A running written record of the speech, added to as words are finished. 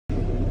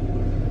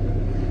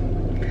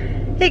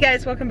Hey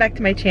guys, welcome back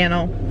to my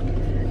channel.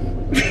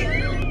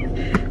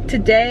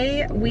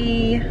 Today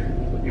we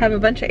have a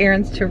bunch of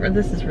errands to run.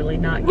 This is really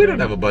not good. We don't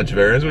have a bunch of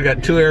errands. We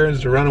got 2 errands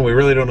to run and we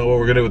really don't know what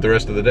we're gonna do with the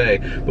rest of the day.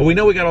 But we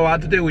know we got a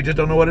lot to do, we just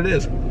don't know what it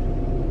is.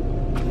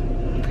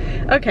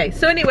 Okay,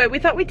 so anyway, we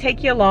thought we'd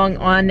take you along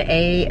on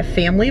a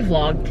family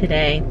vlog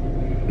today.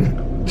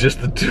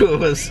 Just the 2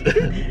 of us.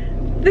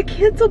 The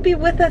kids will be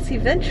with us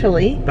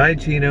eventually. Bye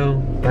Chino.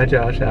 Bye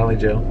Josh, Allie,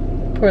 Joe.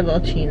 Poor little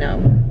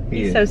Chino.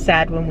 He's so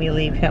sad when we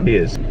leave him. He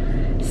is.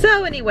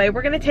 So anyway,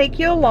 we're gonna take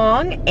you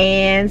along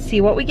and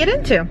see what we get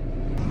into.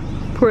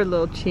 Poor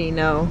little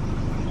Chino.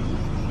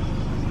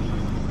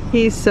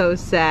 He's so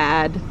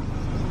sad.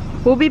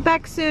 We'll be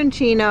back soon,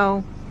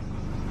 Chino.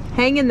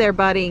 Hang in there,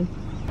 buddy.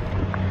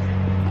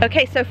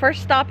 Okay, so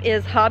first stop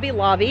is Hobby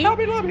Lobby.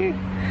 Hobby Lobby.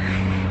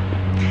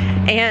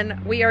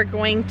 And we are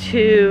going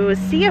to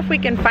see if we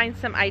can find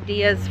some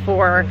ideas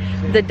for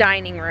the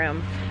dining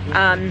room.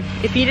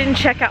 If you didn't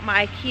check out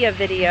my IKEA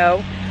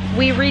video,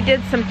 we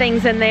redid some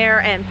things in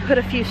there and put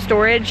a few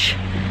storage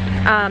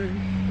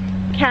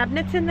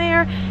cabinets in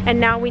there, and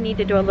now we need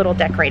to do a little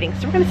decorating.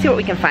 So we're gonna see what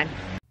we can find.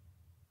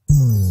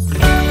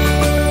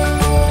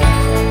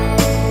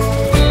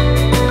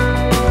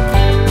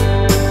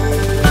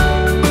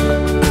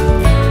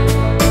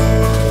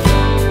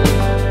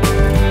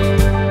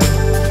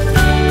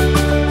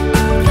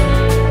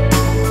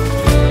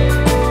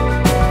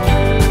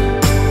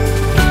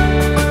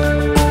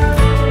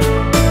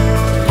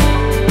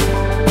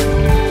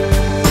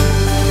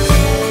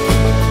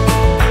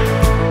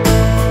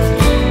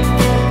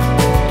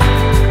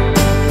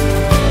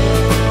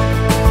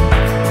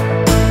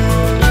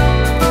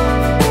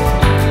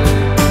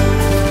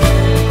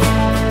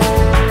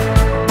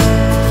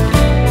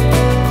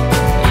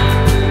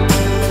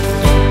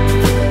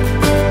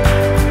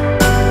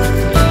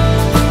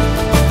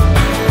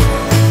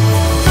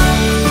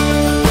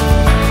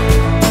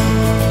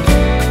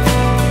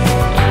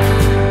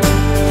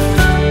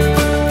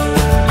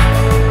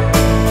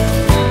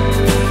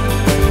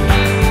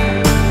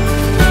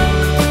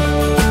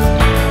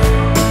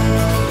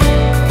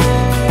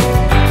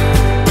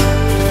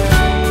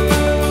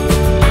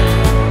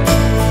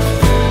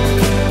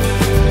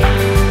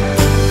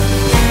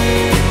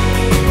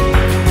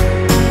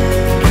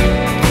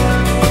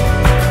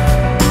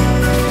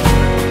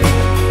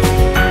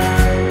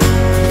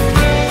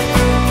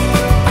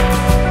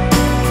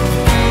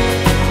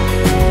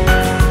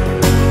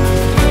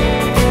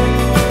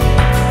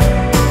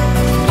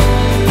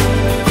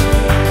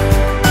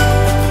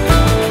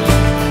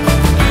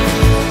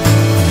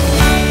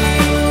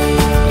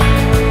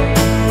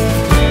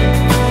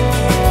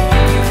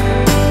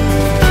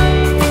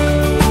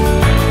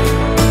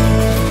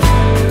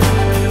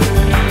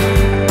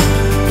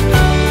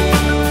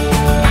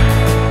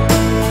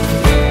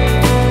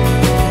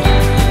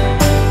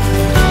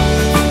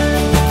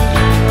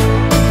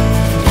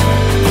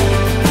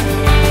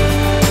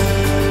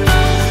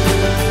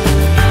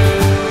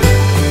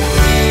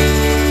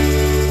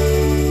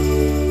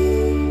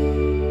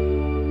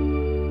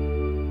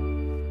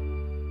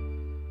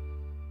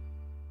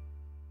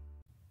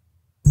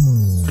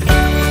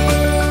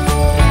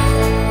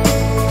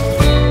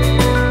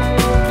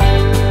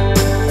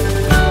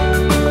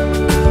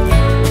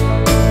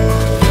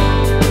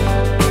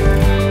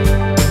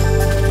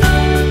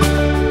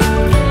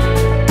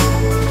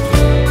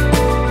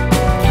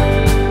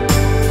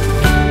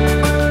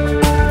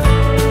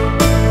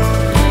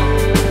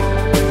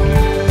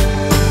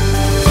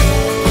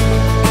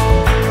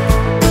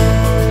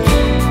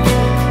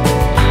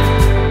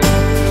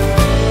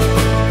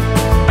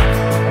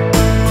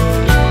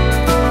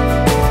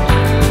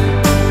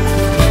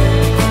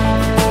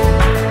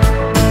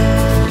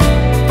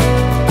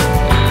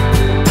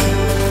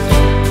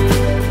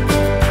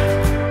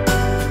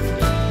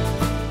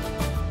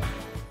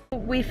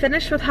 We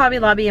finished with Hobby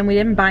Lobby and we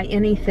didn't buy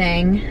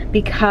anything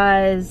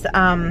because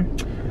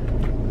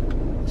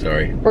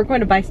Sorry. We're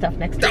going to buy stuff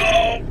next week.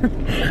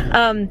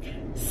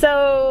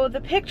 So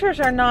the pictures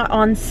are not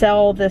on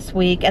sale this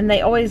week, and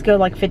they always go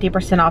like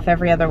 50% off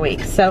every other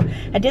week. So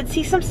I did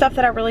see some stuff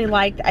that I really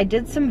liked. I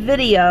did some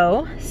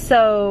video,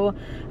 so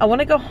I want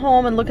to go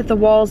home and look at the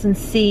walls and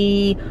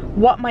see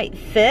what might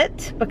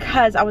fit,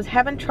 because I was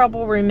having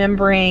trouble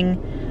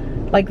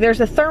remembering, like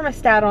there's a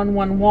thermostat on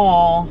one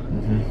wall,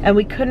 and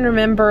we couldn't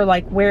remember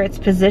like where it's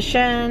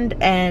positioned,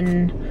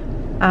 and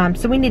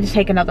so we need to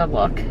take another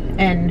look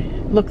and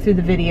look through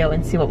the video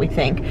and see what we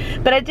think.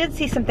 But I did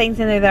see some things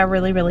in there that I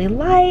really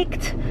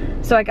liked,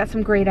 so I got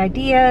some great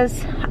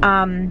ideas.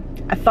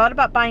 I thought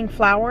about buying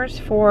flowers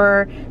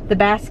for the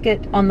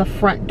basket on the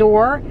front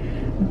door,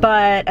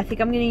 but I think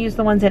I'm going to use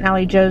the ones in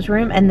Allie Joe's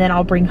room, and then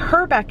I'll bring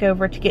her back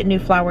over to get new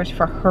flowers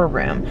for her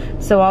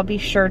room. So I'll be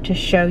sure to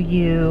show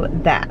you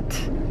that.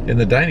 In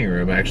the dining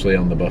room, actually,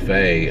 on the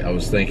buffet, I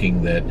was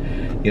thinking that,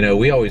 you know,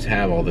 we always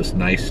have all this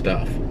nice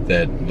stuff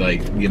that,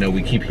 like, you know,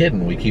 we keep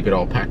hidden. We keep it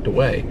all packed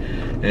away.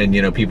 And,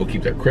 you know, people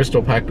keep their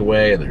crystal packed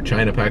away and their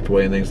china packed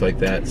away and things like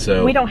that.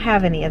 So we don't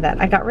have any of that.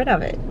 I got rid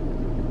of it.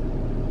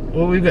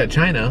 Well, we've got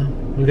china.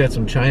 We've got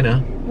some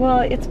china.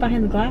 Well, it's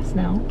behind the glass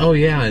now. Oh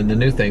yeah, and the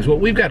new things. Well,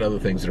 we've got other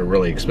things that are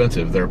really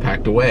expensive that are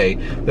packed away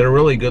that are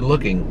really good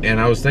looking.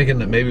 And I was thinking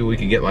that maybe we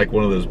could get like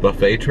one of those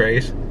buffet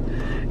trays,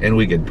 and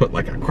we could put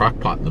like a crock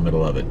pot in the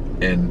middle of it,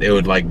 and it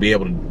would like be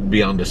able to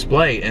be on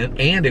display,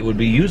 and it would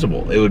be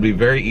usable. It would be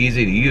very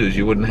easy to use.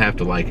 You wouldn't have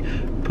to like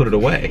put it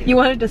away. You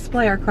want to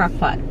display our crock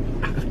pot?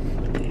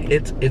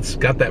 It's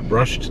got that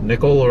brushed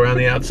nickel around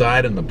the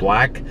outside and the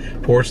black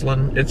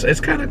porcelain.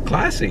 It's kind of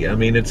classy. I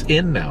mean, it's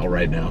in now,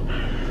 right now.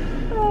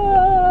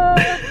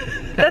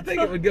 I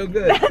think it would go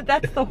good.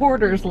 That's the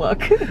hoarder's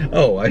look.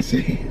 Oh, I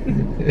see.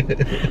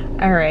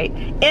 All right.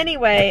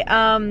 Anyway,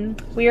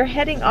 we are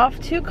heading off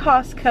to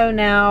Costco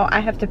now. I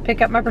have to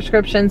pick up my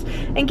prescriptions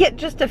and get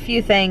just a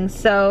few things,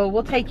 so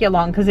we'll take you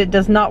along because it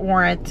does not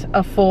warrant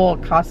a full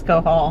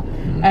Costco haul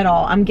at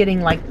all. I'm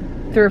getting like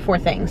 3 or 4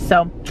 things,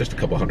 so. Just a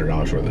couple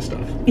 $100 worth of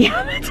stuff.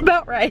 Yeah, that's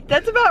about right.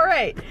 That's about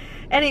right.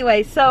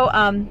 Anyway, so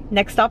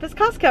next stop is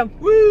Costco.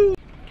 Woo!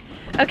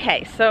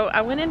 Okay, so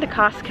I went into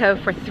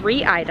Costco for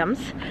 3 items.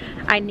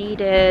 I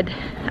needed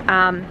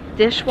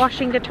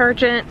dishwashing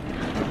detergent,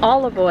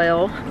 olive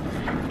oil,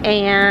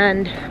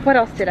 and what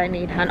else did I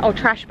need, hon? Oh,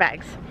 trash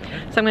bags.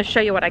 So I'm going to show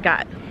you what I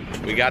got.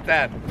 We got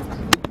that.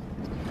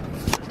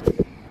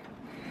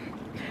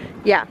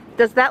 Yeah,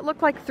 does that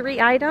look like 3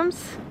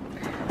 items?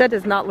 That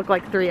does not look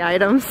like 3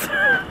 items.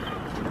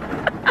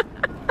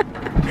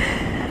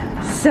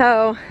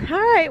 So,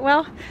 all right,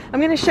 well, I'm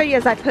going to show you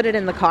as I put it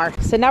in the car.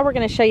 So now we're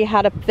going to show you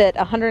how to fit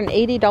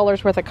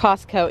 $180 worth of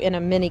Costco in a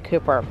Mini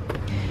Cooper.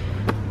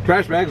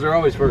 Trash bags are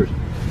always first.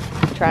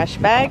 Trash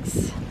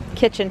bags,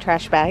 kitchen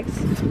trash bags.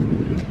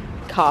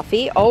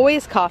 Coffee,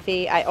 always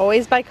coffee. I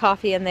always buy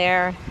coffee in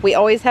there. We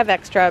always have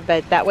extra,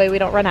 but that way we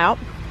don't run out.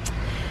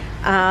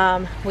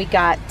 We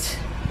got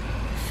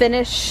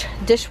Finish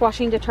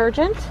dishwashing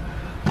detergent.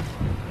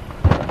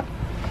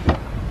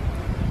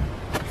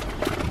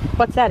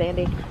 What's that,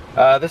 Andy?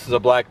 This is a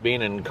black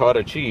bean and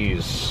cottage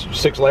cheese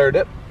 6-layer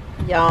dip.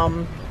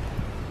 Yum.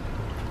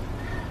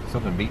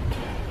 Something beat.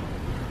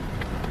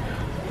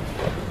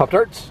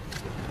 Pop-Tarts.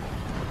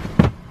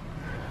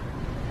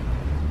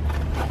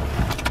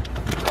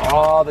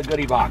 Oh, the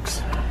goodie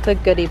box. The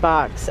goodie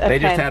box. Okay. They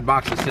just had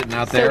boxes sitting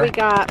out there. So we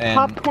got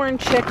popcorn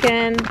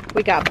chicken,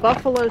 we got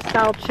buffalo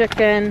style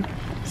chicken,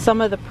 some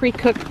of the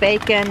pre-cooked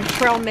bacon,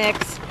 trail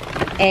mix,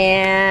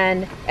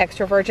 and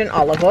extra virgin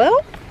olive oil.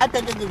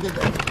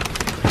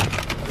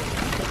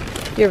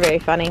 You're very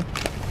funny.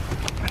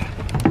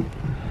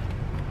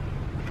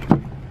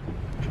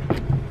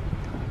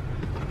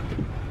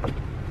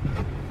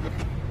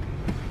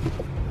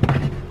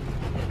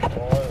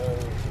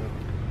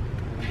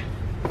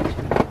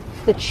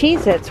 The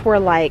Cheez-Its were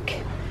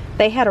like,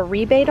 they had a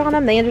rebate on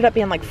them. They ended up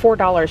being like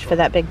 $4 for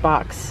that big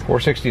box.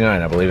 $4.69,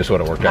 I believe, is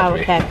what it worked out to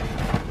be. Okay.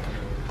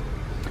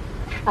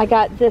 I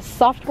got this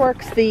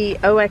Softworks, the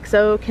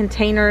OXO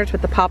containers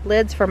with the pop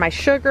lids for my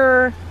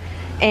sugar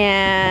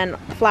and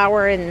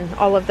flour and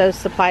all of those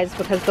supplies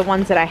because the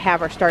ones that I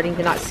have are starting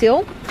to not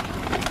seal.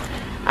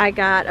 I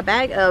got a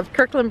bag of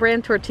Kirkland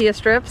brand tortilla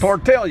strips.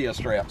 Tortilla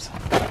strips.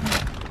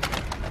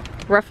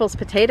 Ruffles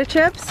potato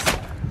chips.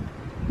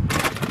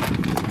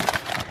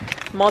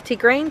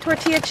 Multi-grain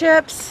tortilla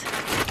chips.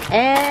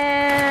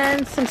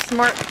 And some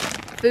Smart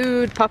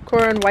Food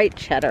popcorn white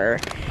cheddar.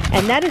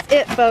 And that is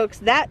it, folks.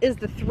 That is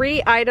the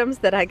 3 items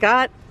that I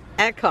got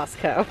at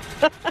Costco.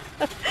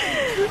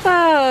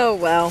 Oh,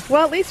 well.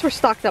 Well, at least we're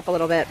stocked up a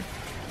little bit.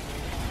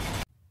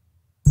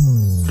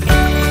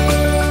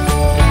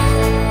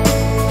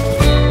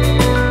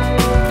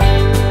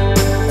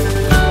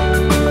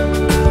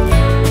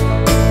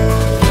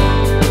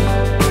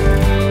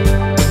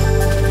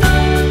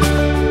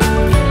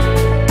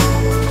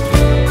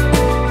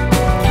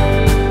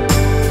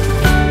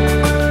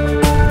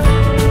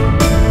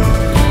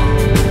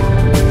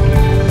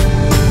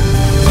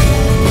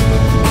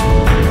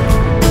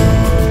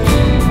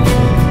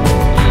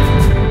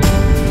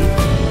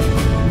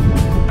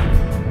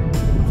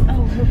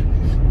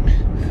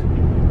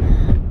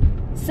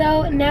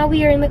 So now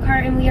we are in the car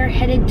and we are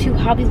headed to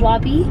Hobby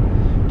Lobby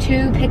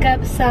to pick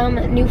up some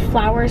new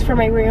flowers for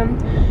my room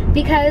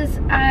because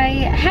I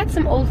had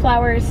some old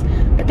flowers,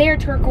 but they are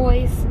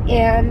turquoise,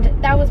 and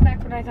that was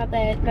back when I thought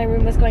that my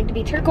room was going to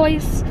be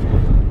turquoise.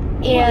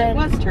 And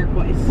well, it was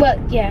turquoise. Well,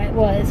 yeah, it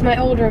was. My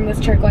old room was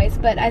turquoise,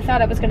 but I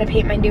thought I was going to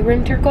paint my new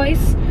room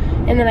turquoise,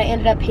 and then I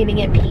ended up painting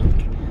it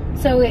pink.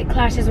 So it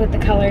clashes with the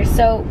colors.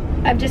 So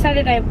I've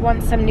decided I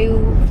want some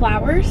new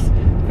flowers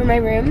for my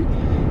room.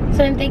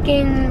 So I'm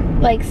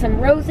thinking like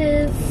some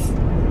roses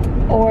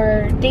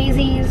or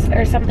daisies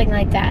or something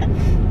like that.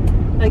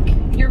 Like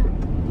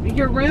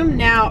your room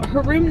now,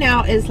 her room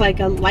now is like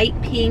a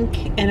light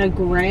pink and a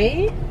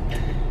gray.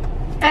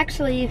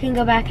 Actually, you can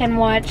go back and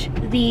watch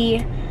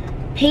the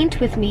Paint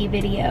With Me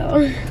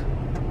video.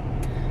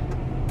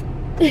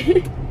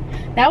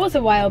 That was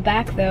a while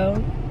back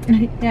though.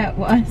 Yeah, it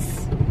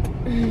was.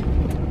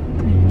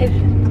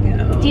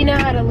 Do you know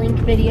how to link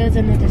videos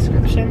in the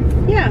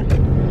description? Yeah.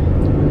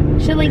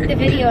 She'll link the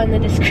video in the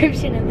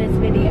description of this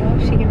video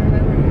if she can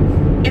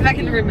remember. if I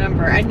can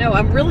remember. I know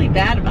I'm really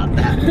bad about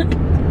that.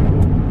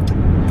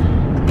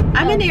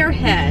 I'm an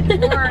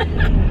airhead,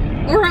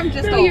 or I'm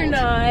just no, old. You're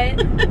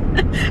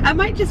not. I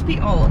might just be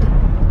old.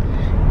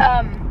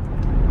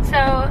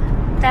 So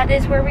that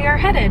is where we are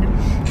headed.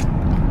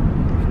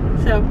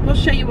 So we'll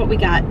show you what we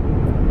got.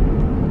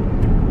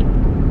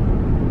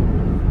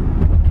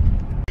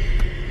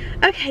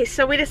 Okay,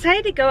 so we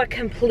decided to go a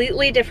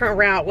completely different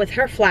route with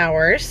her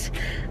flowers.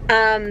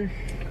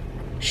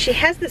 She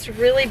has this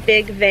really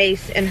big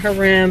vase in her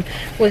room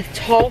with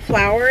tall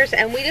flowers,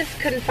 and we just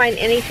couldn't find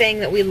anything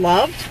that we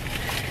loved.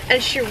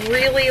 And she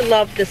really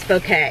loved this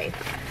bouquet.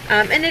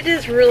 And it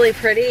is really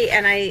pretty,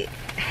 and I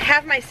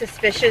have my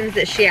suspicions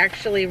that she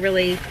actually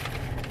really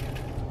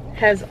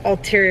has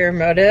ulterior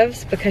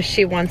motives because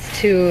she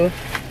wants to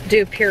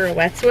do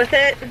pirouettes with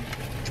it.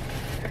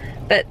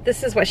 But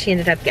this is what she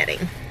ended up getting.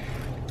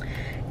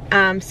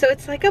 So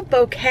it's like a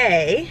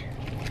bouquet.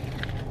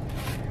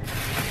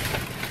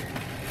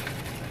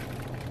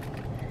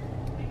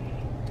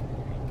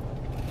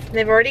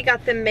 They've already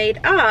got them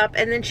made up,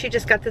 and then she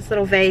just got this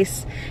little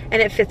vase,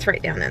 and it fits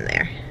right down in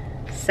there.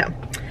 So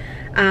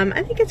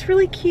I think it's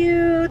really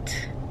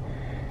cute.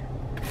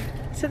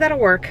 So that'll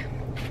work.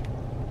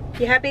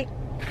 You happy?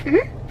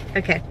 Mm-hmm.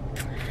 Okay.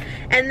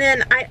 And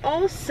then I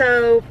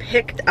also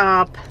picked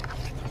up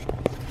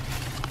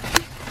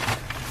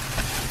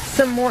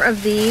some more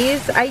of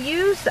these. I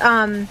used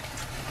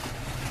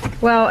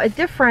well, a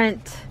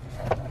different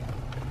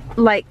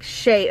like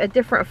shade, a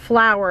different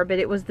flower, but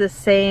it was the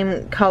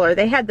same color.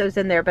 They had those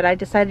in there, but I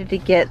decided to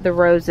get the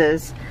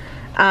roses.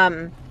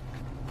 I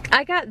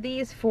got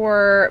these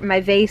for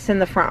my vase in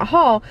the front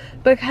hall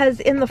because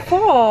in the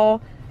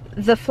fall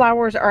the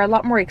flowers are a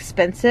lot more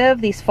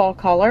expensive, these fall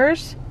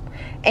colors,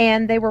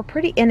 and they were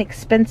pretty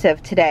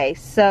inexpensive today,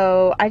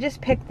 so I just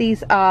picked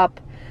these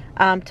up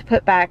to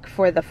put back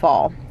for the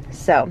fall.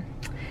 So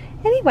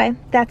anyway,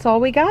 that's all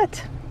we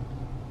got.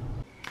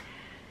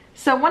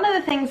 So one of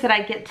the things that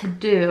I get to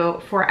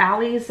do for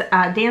Allie's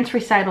dance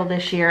recital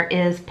this year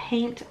is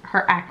paint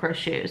her acro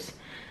shoes.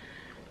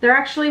 They're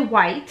actually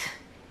white,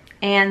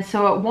 and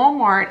so at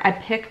Walmart I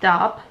picked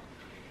up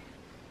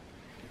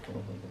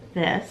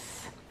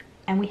this,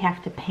 and we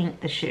have to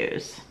paint the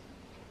shoes.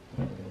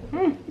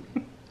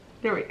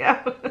 There we go.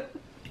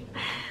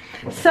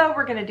 So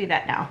we're gonna do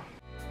that now.